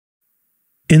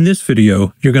In this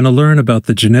video, you're going to learn about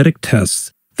the genetic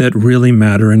tests that really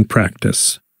matter in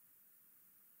practice.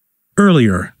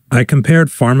 Earlier, I compared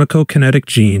pharmacokinetic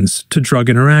genes to drug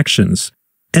interactions,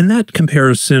 and that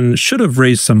comparison should have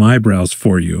raised some eyebrows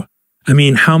for you. I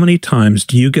mean, how many times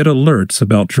do you get alerts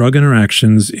about drug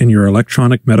interactions in your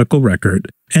electronic medical record,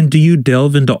 and do you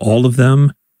delve into all of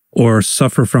them, or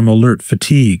suffer from alert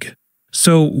fatigue?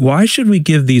 So why should we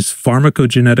give these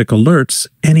pharmacogenetic alerts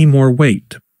any more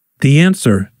weight? The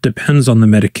answer depends on the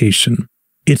medication.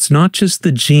 It's not just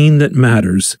the gene that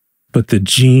matters, but the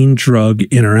gene-drug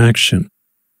interaction.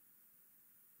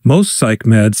 Most psych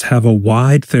meds have a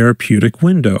wide therapeutic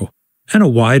window and a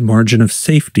wide margin of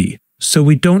safety, so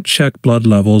we don't check blood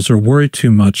levels or worry too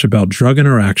much about drug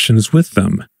interactions with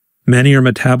them. Many are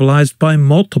metabolized by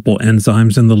multiple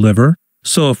enzymes in the liver,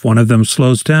 so if one of them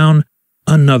slows down,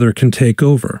 another can take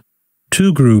over.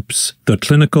 Two groups, the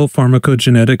Clinical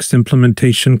Pharmacogenetics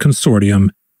Implementation Consortium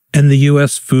and the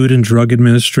U.S. Food and Drug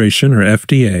Administration, or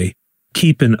FDA,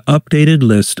 keep an updated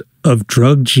list of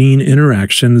drug-gene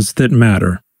interactions that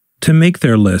matter. To make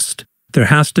their list, there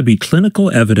has to be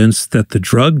clinical evidence that the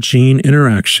drug-gene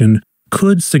interaction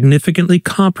could significantly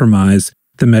compromise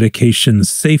the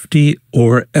medication's safety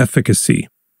or efficacy.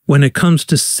 When it comes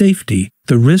to safety,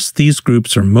 the risk these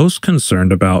groups are most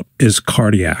concerned about is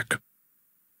cardiac.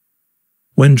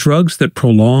 When drugs that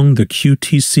prolong the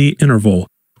QTc interval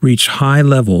reach high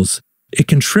levels, it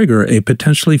can trigger a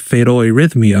potentially fatal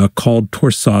arrhythmia called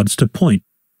torsades de pointes.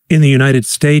 In the United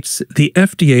States, the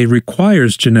FDA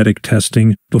requires genetic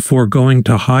testing before going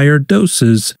to higher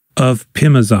doses of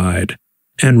pimozide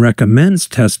and recommends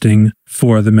testing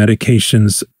for the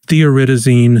medications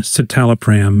thioridazine,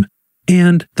 citalopram,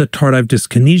 and the tardive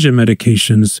dyskinesia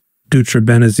medications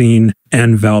deuterbinazine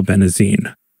and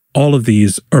valbenazine. All of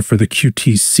these are for the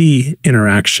QTc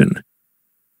interaction.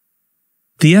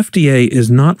 The FDA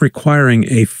is not requiring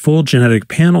a full genetic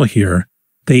panel here.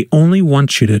 They only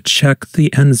want you to check the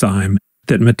enzyme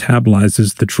that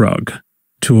metabolizes the drug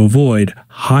to avoid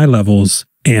high levels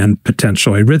and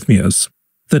potential arrhythmias.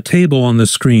 The table on the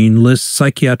screen lists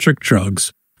psychiatric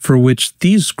drugs for which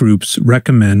these groups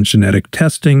recommend genetic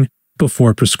testing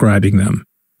before prescribing them.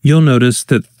 You'll notice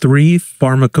that 3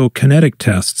 pharmacokinetic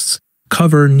tests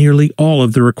cover nearly all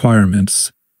of the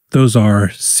requirements. Those are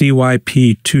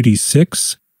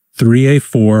CYP2D6,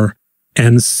 3A4,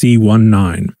 and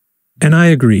C19. And I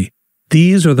agree,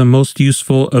 these are the most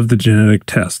useful of the genetic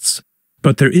tests.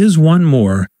 But there is one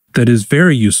more that is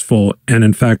very useful and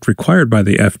in fact required by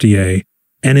the FDA,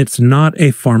 and it's not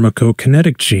a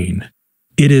pharmacokinetic gene.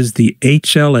 It is the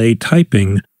HLA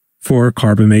typing for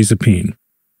carbamazepine.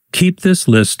 Keep this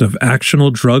list of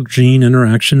actionable drug-gene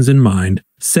interactions in mind.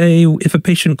 Say if a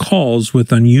patient calls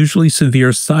with unusually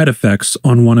severe side effects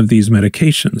on one of these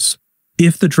medications.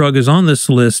 If the drug is on this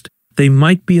list, they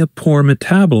might be a poor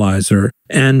metabolizer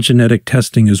and genetic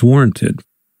testing is warranted.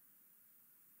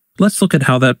 Let's look at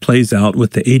how that plays out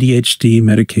with the ADHD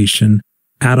medication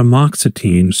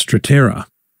atomoxetine Strattera.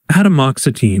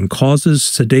 Atomoxetine causes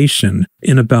sedation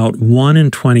in about 1 in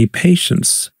 20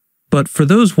 patients, but for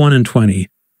those 1 in 20,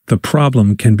 the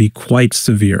problem can be quite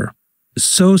severe.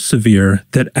 So severe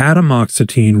that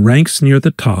atomoxetine ranks near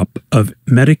the top of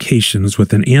medications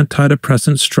with an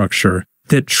antidepressant structure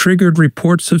that triggered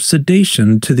reports of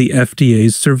sedation to the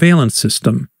FDA's surveillance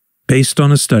system, based on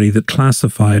a study that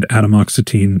classified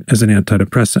atomoxetine as an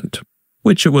antidepressant,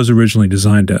 which it was originally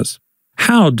designed as.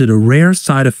 How did a rare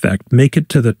side effect make it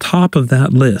to the top of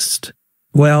that list?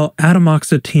 Well,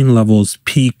 atomoxetine levels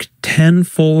peak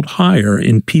 10-fold higher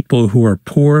in people who are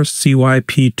poor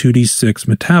CYP2D6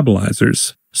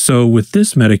 metabolizers. So with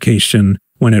this medication,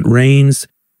 when it rains,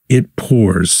 it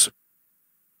pours.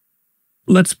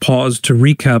 Let's pause to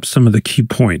recap some of the key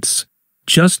points.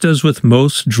 Just as with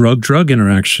most drug-drug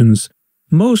interactions,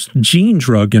 most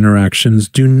gene-drug interactions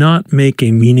do not make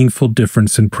a meaningful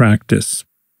difference in practice.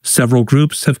 Several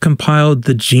groups have compiled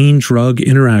the gene-drug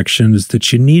interactions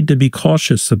that you need to be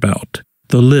cautious about.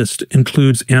 The list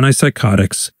includes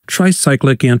antipsychotics,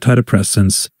 tricyclic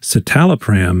antidepressants,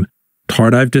 citalopram,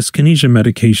 tardive dyskinesia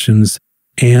medications,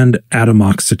 and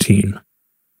atomoxetine.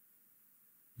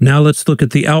 Now let's look at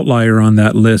the outlier on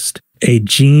that list, a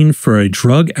gene for a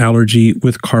drug allergy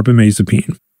with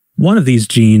carbamazepine. One of these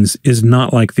genes is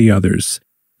not like the others.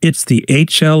 It's the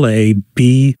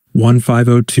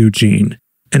HLA-B1502 gene,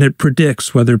 and it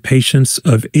predicts whether patients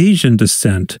of Asian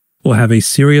descent will have a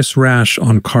serious rash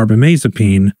on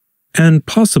carbamazepine and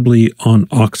possibly on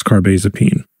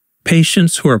oxcarbazepine.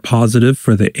 Patients who are positive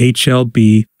for the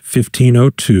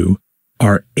HLB-1502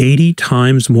 are 80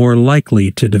 times more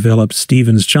likely to develop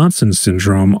Stevens-Johnson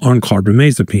syndrome on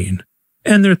carbamazepine.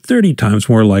 and they're 30 times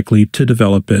more likely to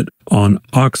develop it on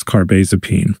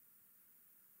oxcarbazepine.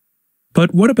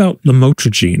 But what about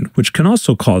lamotrigine, which can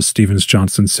also cause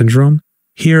Stevens-Johnson syndrome?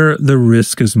 Here, the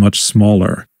risk is much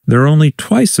smaller. They're only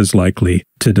twice as likely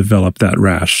to develop that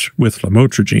rash with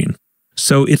lamotrigine.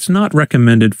 So it's not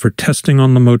recommended for testing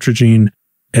on lamotrigine,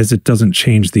 as it doesn't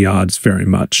change the odds very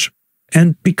much.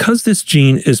 And because this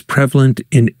gene is prevalent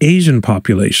in Asian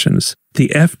populations, the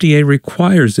FDA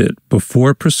requires it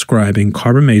before prescribing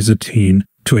carbamazepine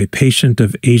to a patient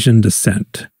of Asian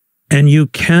descent. And you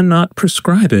cannot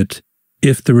prescribe it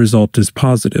if the result is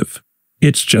positive.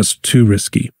 It's just too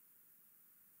risky.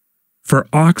 For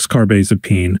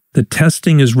oxcarbazepine, the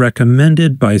testing is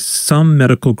recommended by some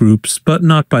medical groups, but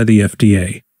not by the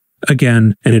FDA.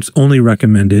 Again, and it's only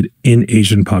recommended in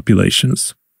Asian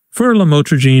populations. For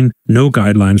lamotrigine, no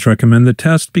guidelines recommend the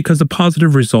test because a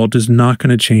positive result is not going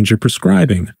to change your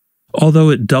prescribing. Although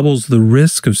it doubles the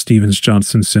risk of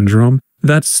Stevens-Johnson syndrome,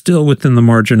 that's still within the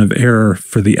margin of error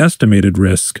for the estimated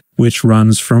risk, which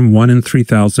runs from 1 in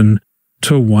 3,000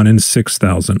 to 1 in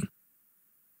 6,000.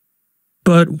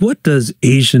 But what does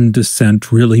Asian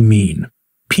descent really mean?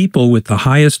 People with the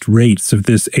highest rates of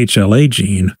this HLA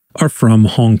gene are from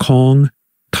Hong Kong,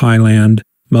 Thailand,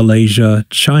 Malaysia,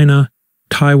 China,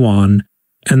 Taiwan,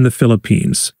 and the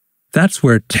Philippines. That's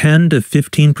where 10 to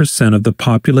 15% of the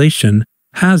population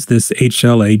has this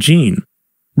HLA gene.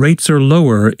 Rates are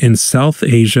lower in South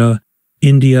Asia,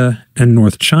 India, and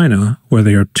North China, where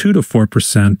they are 2 to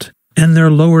 4%, and they're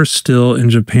lower still in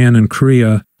Japan and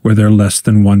Korea, where they're less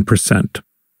than 1%.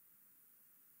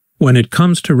 When it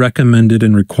comes to recommended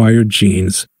and required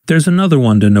genes, there's another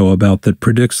one to know about that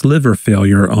predicts liver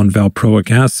failure on valproic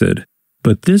acid,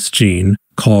 but this gene,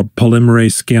 called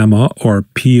polymerase gamma or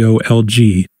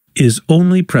POLG, is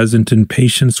only present in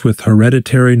patients with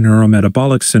hereditary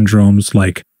neurometabolic syndromes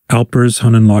like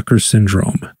Alpers-Hunenlacher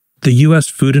syndrome. The U.S.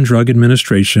 Food and Drug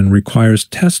Administration requires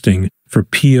testing for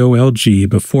POLG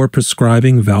before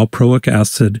prescribing valproic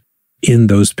acid in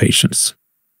those patients.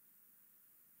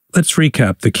 Let's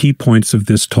recap the key points of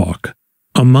this talk.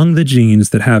 Among the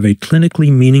genes that have a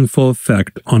clinically meaningful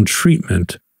effect on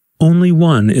treatment, only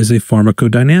one is a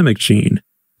pharmacodynamic gene,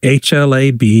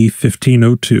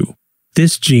 HLA-B1502.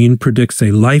 This gene predicts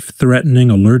a life-threatening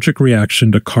allergic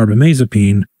reaction to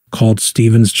carbamazepine called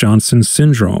Stevens-Johnson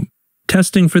syndrome.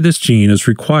 Testing for this gene is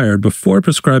required before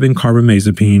prescribing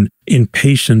carbamazepine in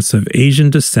patients of Asian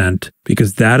descent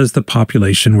because that is the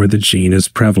population where the gene is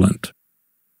prevalent.